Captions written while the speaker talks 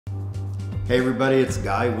Hey everybody, it's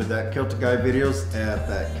Guy with that Kilted Guy videos at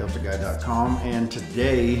thatkiltedguy.com, and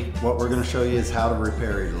today what we're going to show you is how to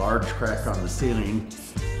repair a large crack on the ceiling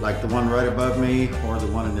like the one right above me or the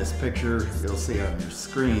one in this picture you'll see on your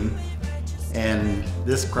screen. And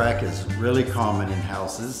this crack is really common in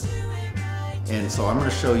houses, and so I'm going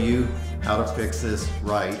to show you how to fix this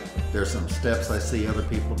right. There's some steps I see other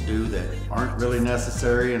people do that aren't really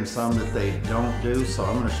necessary and some that they don't do, so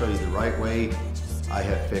I'm going to show you the right way. I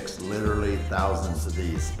have fixed literally thousands of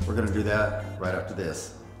these. We're going to do that right after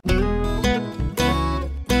this.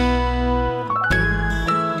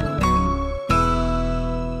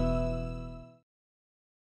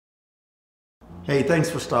 Hey, thanks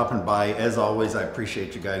for stopping by. As always, I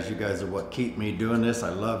appreciate you guys. You guys are what keep me doing this.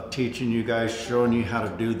 I love teaching you guys, showing you how to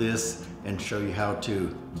do this, and show you how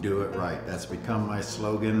to do it right. That's become my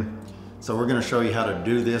slogan. So we're going to show you how to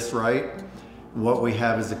do this right. What we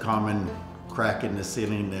have is a common crack in the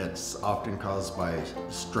ceiling that's often caused by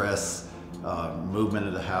stress, movement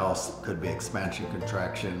of the house. Could be expansion,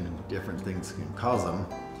 contraction, different things can cause them.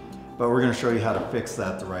 But we're going to show you how to fix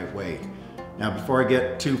that the right way. Now, before I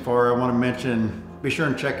get too far, I want to mention, be sure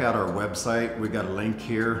and check out our website. We got a link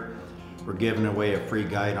here. We're giving away a free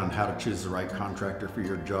guide on how to choose the right contractor for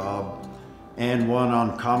your job, and one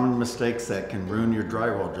on common mistakes that can ruin your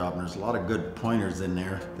drywall job. And there's a lot of good pointers in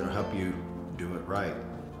there that'll help you do it right.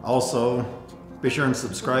 Also, be sure and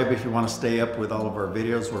subscribe if you want to stay up with all of our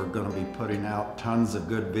videos. We're going to be putting out tons of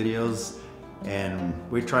good videos, and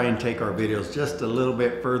we try and take our videos just a little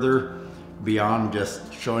bit further beyond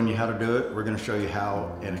just showing you how to do it. We're going to show you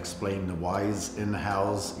how and explain the whys in the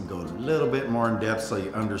hows and go a little bit more in depth so you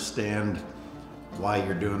understand why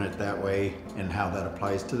you're doing it that way and how that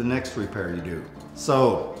applies to the next repair you do.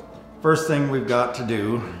 So first thing we've got to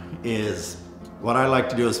do is, what I like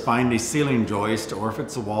to do is find a ceiling joist, or if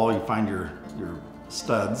it's a wall, you find your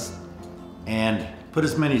studs, and put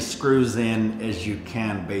as many screws in as you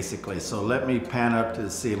can, basically. So let me pan up to the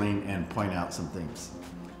ceiling and point out some things.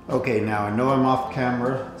 Okay, now I know I'm off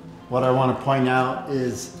camera. What I want to point out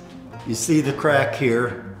is, you see the crack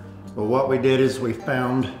here, but what we did is we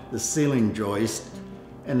found the ceiling joist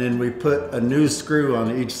and then we put a new screw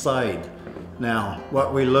on each side. Now,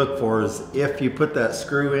 what we look for is, if you put that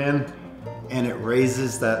screw in and it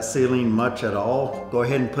raises that ceiling much at all, go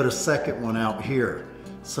ahead and put a second one out here.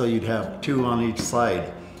 So you'd have two on each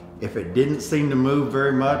side. If it didn't seem to move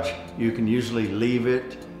very much, you can usually leave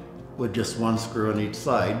it with just one screw on each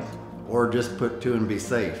side, or just put two and be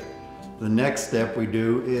safe. The next step we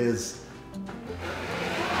do is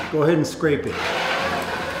go ahead and scrape it.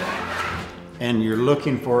 And you're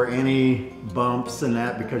looking for any bumps in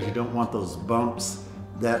that, because you don't want those bumps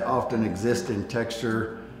that often exist in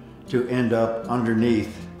texture to end up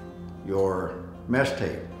underneath your mesh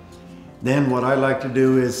tape. Then what I like to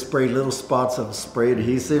do is spray little spots of spray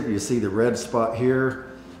adhesive. You see the red spot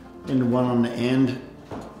here and the one on the end.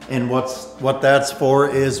 And what that's for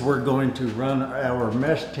is, we're going to run our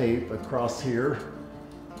mesh tape across here.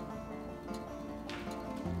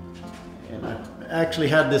 And I actually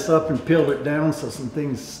had this up and peeled it down, so some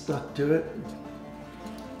things stuck to it.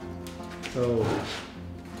 So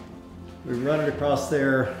we run it across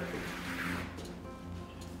there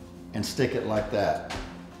and stick it like that.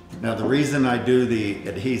 Now, the reason I do the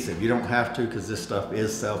adhesive, you don't have to, because this stuff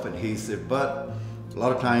is self-adhesive, but a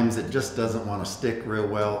lot of times it just doesn't want to stick real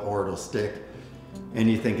well, or it'll stick and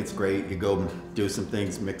you think it's great. You go do some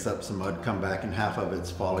things, mix up some mud, come back and half of it's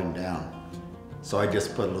falling down. So I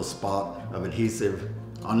just put a little spot of adhesive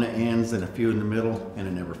on the ends and a few in the middle, and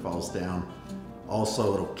it never falls down.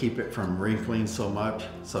 Also, it'll keep it from wrinkling so much,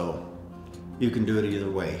 so you can do it either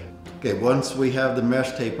way. Okay, once we have the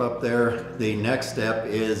mesh tape up there, the next step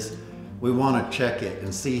is we want to check it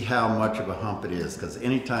and see how much of a hump it is, because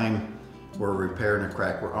anytime we're repairing a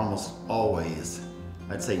crack, we're almost always,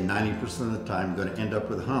 I'd say 90% of the time, going to end up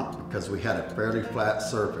with a hump, because we had a fairly flat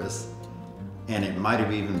surface and it might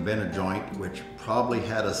have even been a joint, which probably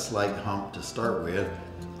had a slight hump to start with.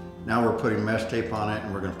 Now we're putting mesh tape on it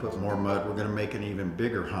and we're going to put more mud. We're going to make an even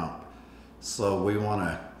bigger hump. So we want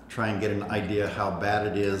to try and get an idea how bad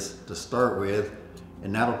it is to start with,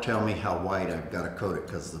 and that'll tell me how wide I've got to coat it,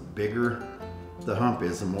 because the bigger the hump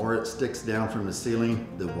is, the more it sticks down from the ceiling,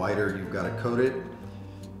 the wider you've got to coat it.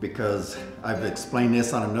 Because I've explained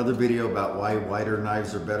this on another video about why wider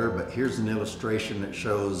knives are better, but here's an illustration that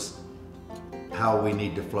shows how we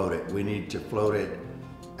need to float it. We need to float it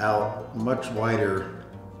out much wider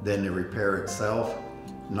than the repair itself,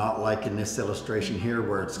 not like in this illustration here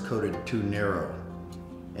where it's coated too narrow.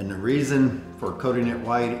 And the reason for coating it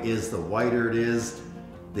wide is, the wider it is,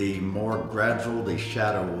 the more gradual the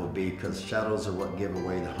shadow will be, because shadows are what give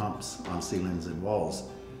away the humps on ceilings and walls.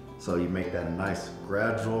 So you make that a nice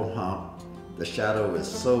gradual hump. The shadow is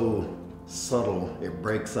so subtle, it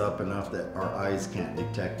breaks up enough that our eyes can't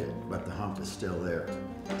detect it, but the hump is still there.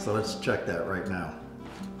 So let's check that right now.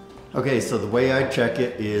 Okay, so the way I check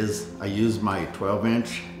it is I use my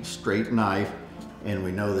 12-inch straight knife, and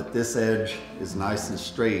we know that this edge is nice and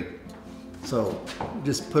straight. So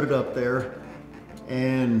just put it up there,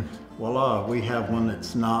 and voila, we have one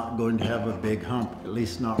that's not going to have a big hump, at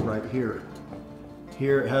least not right here.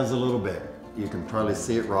 Here it has a little bit. You can probably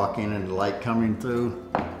see it rocking and the light coming through.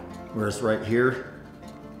 Whereas right here,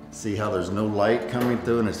 see how there's no light coming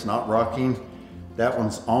through and it's not rocking? That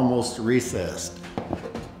one's almost recessed.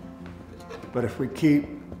 But if we keep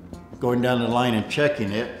going down the line and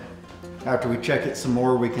checking it, after we check it some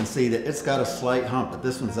more, we can see that it's got a slight hump, but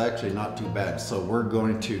this one's actually not too bad. So we're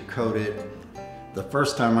going to coat it. The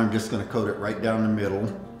first time I'm just gonna coat it right down the middle,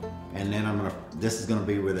 and then this is gonna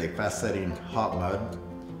be with a fast setting hot mud.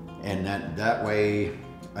 And that way,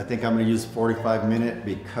 I think I'm gonna use 45 minute,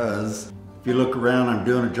 because if you look around, I'm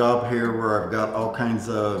doing a job here where I've got all kinds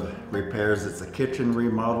of repairs. It's a kitchen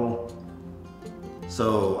remodel.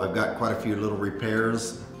 So I've got quite a few little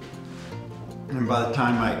repairs. And by the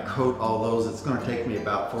time I coat all those, it's gonna take me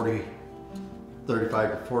about 35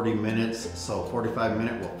 to 40 minutes. So 45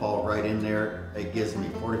 minutes will fall right in there. It gives me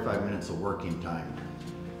 45 minutes of working time.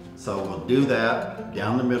 So we'll do that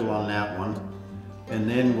down the middle on that one. And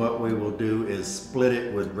then what we will do is split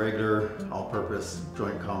it with regular all-purpose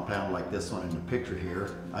joint compound like this one in the picture here.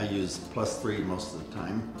 I use +3 most of the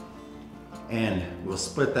time. And we'll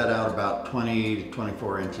split that out about 20 to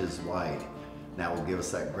 24 inches wide. That will give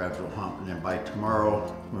us that gradual hump. And then by tomorrow,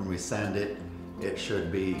 when we sand it, it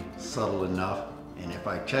should be subtle enough. And if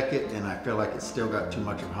I check it and I feel like it's still got too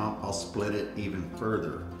much of a hump, I'll split it even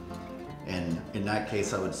further. And in that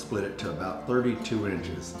case, I would split it to about 32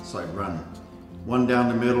 inches. So I'd run one down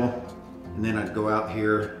the middle, and then I'd go out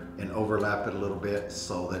here and overlap it a little bit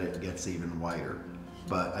so that it gets even wider.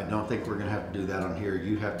 But I don't think we're gonna have to do that on here.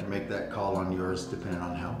 You have to make that call on yours depending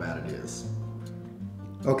on how bad it is.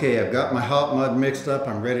 Okay, I've got my hot mud mixed up.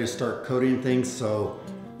 I'm ready to start coating things, so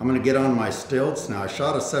I'm gonna get on my stilts. Now I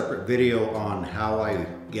shot a separate video on how I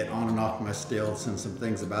get on and off my stilts and some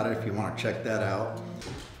things about it if you wanna check that out.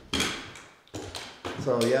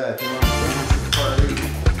 So yeah, if you want to dance at the party,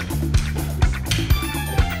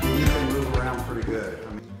 you can move around pretty good.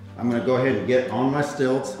 I'm going to go ahead and get on my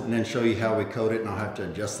stilts and then show you how we coat it, and I'll have to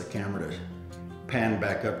adjust the camera to pan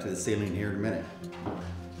back up to the ceiling here in a minute.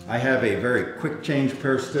 I have a very quick change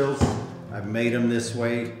pair of stilts. I've made them this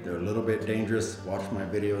way. They're a little bit dangerous. Watch my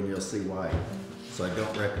video and you'll see why. So I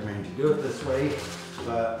don't recommend you do it this way,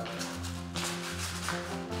 but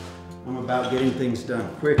I'm about getting things done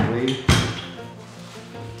quickly.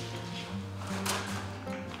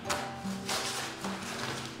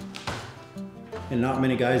 And not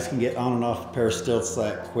many guys can get on and off a pair of stilts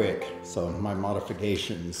that quick. So my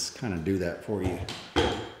modifications kind of do that for you.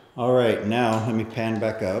 All right, now let me pan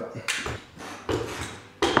back up.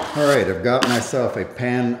 All right, I've got myself a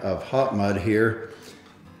pan of hot mud here.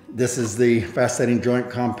 This is the fast setting joint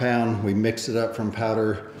compound. We mixed it up from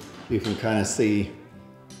powder. You can kind of see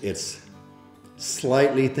it's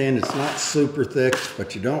slightly thin. It's not super thick,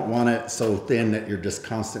 but you don't want it so thin that you're just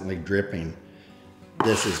constantly dripping.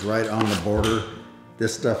 This is right on the border.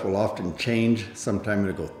 This stuff will often change. Sometime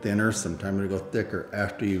it'll go thinner, sometime it'll go thicker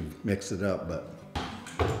after you mix it up. But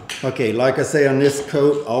okay, like I say on this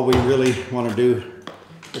coat, all we really want to do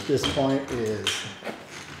at this point is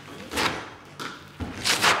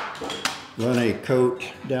run a coat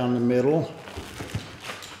down the middle.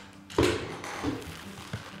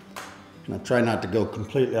 And I'll try not to go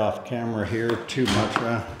completely off camera here too much.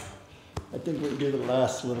 I think we can do the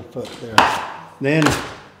last little foot there. Then,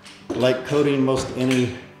 like coating most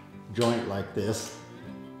any joint like this,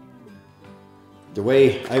 the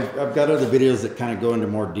way I've got other videos that kind of go into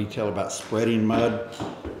more detail about spreading mud,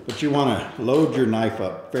 but you want to load your knife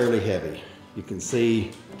up fairly heavy. You can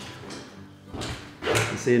see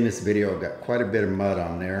in this video I've got quite a bit of mud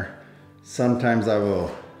on there. Sometimes I will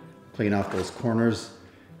clean off those corners.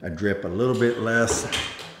 I drip a little bit less.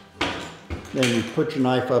 Then you put your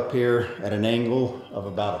knife up here at an angle of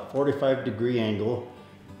about a 45-degree angle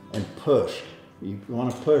and push. You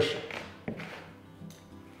want to push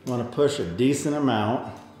a decent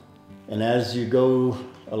amount, and as you go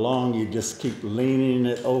along you just keep leaning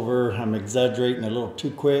it over. I'm exaggerating a little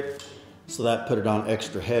too quick, so that put it on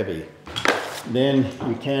extra heavy. Then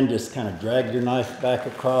you can just kind of drag your knife back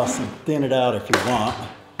across and thin it out if you want,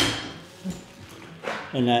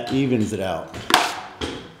 and that evens it out.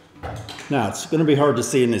 Now it's going to be hard to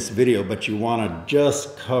see in this video, but you want to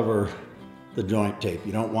just cover the joint tape.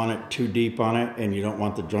 You don't want it too deep on it, and you don't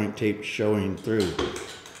want the joint tape showing through.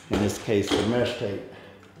 In this case, the mesh tape.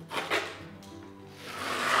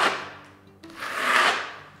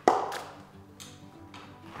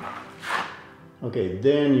 Okay,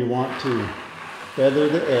 then you want to feather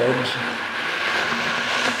the edge,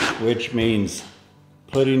 which means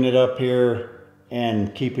putting it up here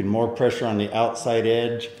and keeping more pressure on the outside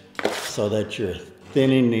edge so that you're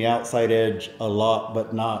thinning the outside edge a lot,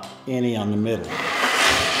 but not any on the middle.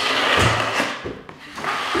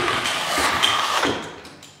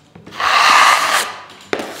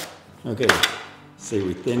 Okay, see,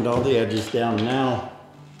 we thinned all the edges down. Now,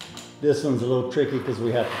 this one's a little tricky because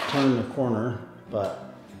we have to turn the corner,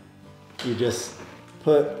 but you just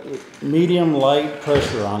put medium light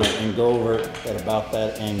pressure on it and go over it at about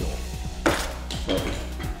that angle. So,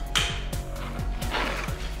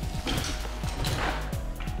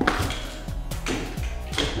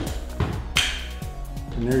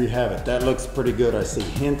 and there you have it. That looks pretty good. I see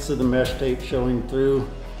hints of the mesh tape showing through,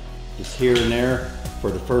 just here and there.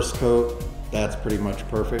 For the first coat, that's pretty much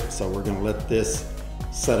perfect. So we're gonna let this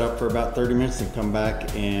set up for about 30 minutes and come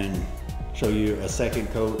back and show you a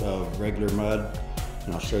second coat of regular mud.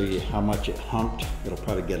 And I'll show you how much it humped. It'll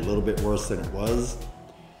probably get a little bit worse than it was.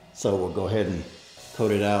 So we'll go ahead and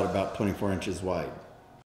coat it out about 24 inches wide.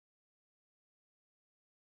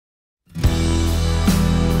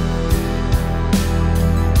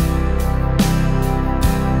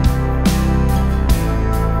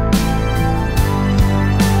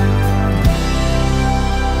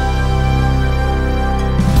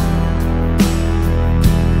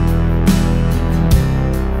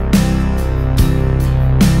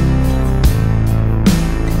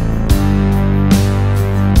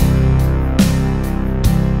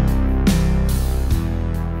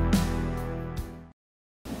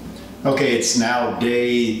 Okay, it's now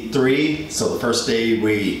day 3. So the first day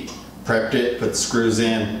we prepped it, put the screws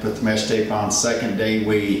in, put the mesh tape on. Second day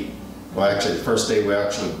the first day we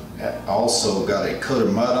actually also got a coat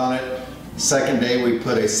of mud on it. Second day we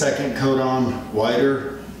put a second coat on,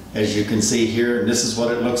 whiter, as you can see here. And this is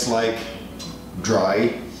what it looks like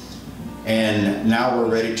dry. And now we're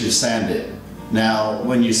ready to sand it. Now,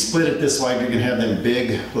 when you split it this wide, you're gonna have them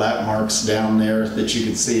big lap marks down there that you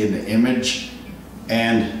can see in the image.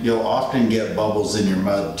 And you'll often get bubbles in your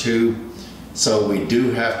mud too. So we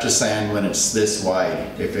do have to sand when it's this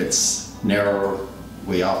wide. If it's narrower,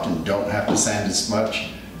 we often don't have to sand as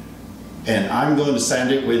much. And I'm going to sand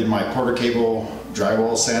it with my quarter cable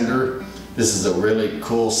drywall sander. This is a really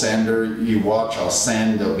cool sander. You watch, I'll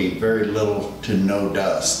sand, there'll be very little to no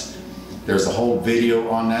dust. There's a whole video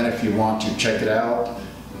on that if you want to check it out.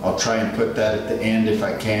 I'll try and put that at the end if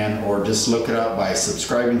I can, or just look it up by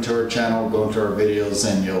subscribing to our channel, go into our videos,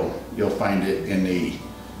 and you'll find it in the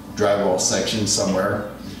drywall section somewhere.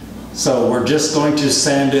 So we're just going to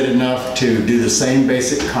sand it enough to do the same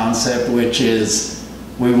basic concept, which is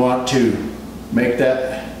we want to make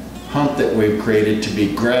that hump that we've created to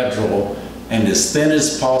be gradual and as thin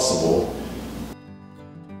as possible.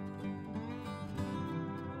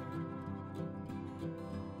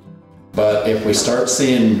 But if we start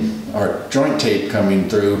seeing our joint tape coming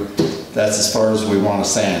through, that's as far as we want to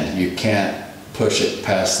sand. You can't push it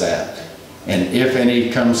past that. And if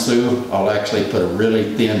any comes through, I'll actually put a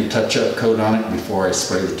really thin touch-up coat on it before I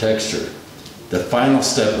spray the texture. The final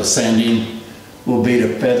step of sanding will be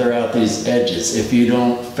to feather out these edges. If you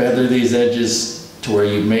don't feather these edges to where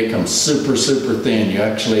you make them super, super thin,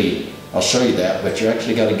 I'll show you that, but you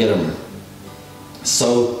actually got to get them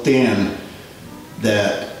so thin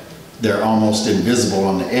that they're almost invisible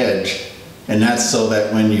on the edge, and that's so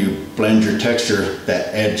that when you blend your texture, that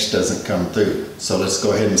edge doesn't come through. So let's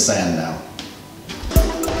go ahead and sand now.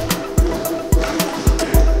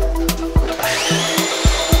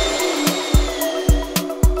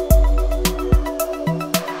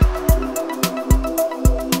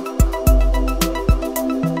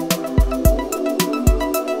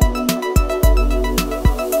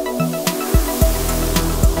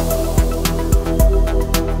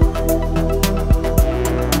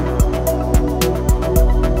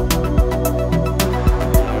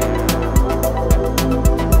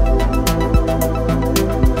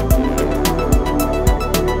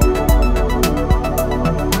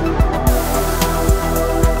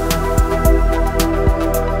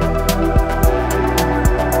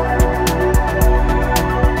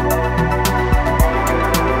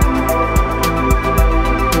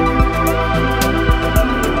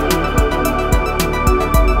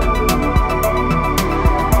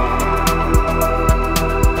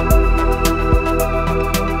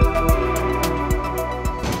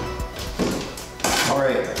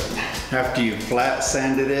 after you flat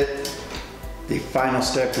sanded it, the final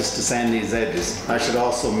step is to sand these edges. I should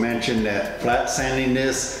also mention that flat sanding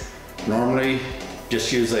this, normally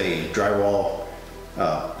just use a drywall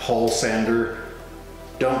hole sander.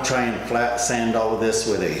 Don't try and flat sand all of this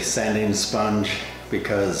with a sanding sponge,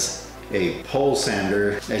 because a hole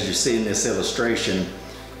sander, as you see in this illustration,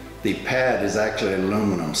 the pad is actually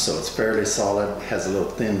aluminum, so it's fairly solid, has a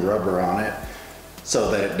little thin rubber on it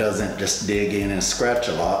so that it doesn't just dig in and scratch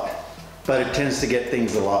a lot, but it tends to get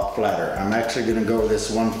things a lot flatter. I'm actually going to go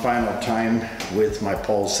this one final time with my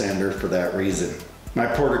pole sander for that reason. My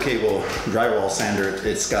Porter Cable drywall sander,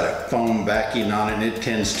 it's got a foam backing on it, and it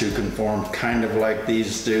tends to conform kind of like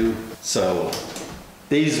these do. So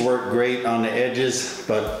these work great on the edges,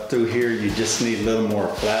 but through here you just need a little more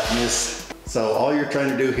flatness. So all you're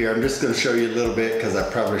trying to do here, I'm just going to show you a little bit because I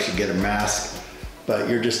probably should get a mask, but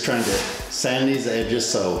you're just trying to sand these edges.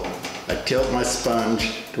 So I tilt my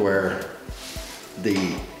sponge to where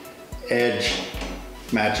the edge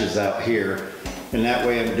matches out here, and that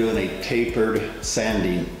way I'm doing a tapered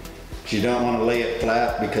sanding. But you don't want to lay it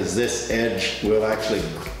flat because this edge will actually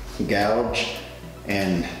gouge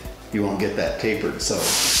and you won't get that tapered. So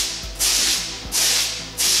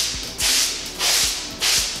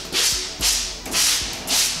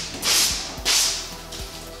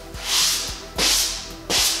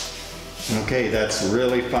okay, that's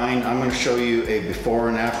really fine. I'm going to show you a before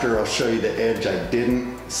and after. I'll show you the edge I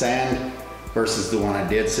didn't sand versus the one I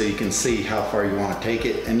did, so you can see how far you want to take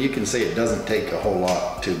it. And you can see it doesn't take a whole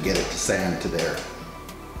lot to get it to sand to there.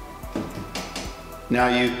 Now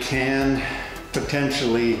you can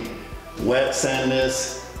potentially wet sand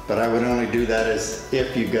this, but I would only do that as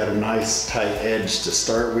if you've got a nice tight edge to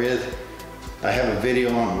start with. I have a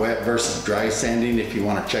video on wet versus dry sanding. If you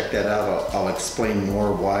want to check that out, I'll explain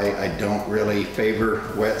more why I don't really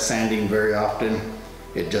favor wet sanding very often.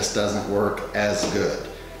 It just doesn't work as good.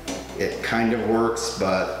 It kind of works,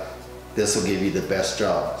 but this will give you the best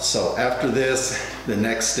job. So after this, the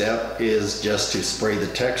next step is just to spray the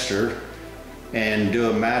texture and do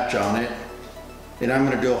a match on it. And I'm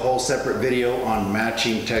going to do a whole separate video on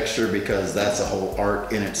matching texture because that's a whole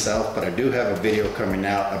art in itself. But I do have a video coming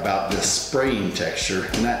out about the spraying texture,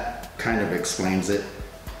 and that kind of explains it.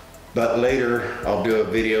 But later I'll do a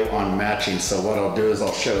video on matching. So what I'll do is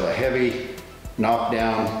I'll show a heavy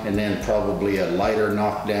knockdown and then probably a lighter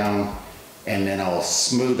knockdown, and then I'll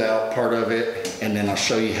smooth out part of it, and then I'll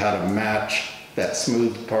show you how to match that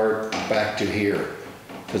smooth part back to here,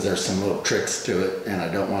 because there's some little tricks to it and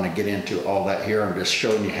I don't want to get into all that here. I'm just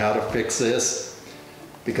showing you how to fix this,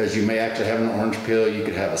 because you may actually have an orange peel, you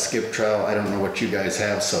could have a skip trowel, I don't know what you guys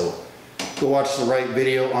have, so go watch the right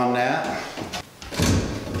video on that.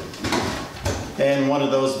 And one of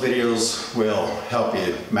those videos will help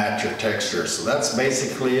you match your texture. So that's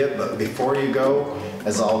basically it, but before you go,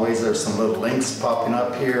 as always, there's some little links popping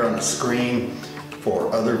up here on the screen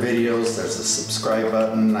for other videos. There's a subscribe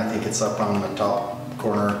button, I think it's up on the top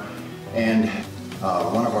corner, and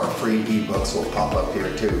one of our free ebooks will pop up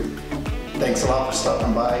here too. Thanks a lot for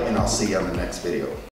stopping by, and I'll see you on the next video.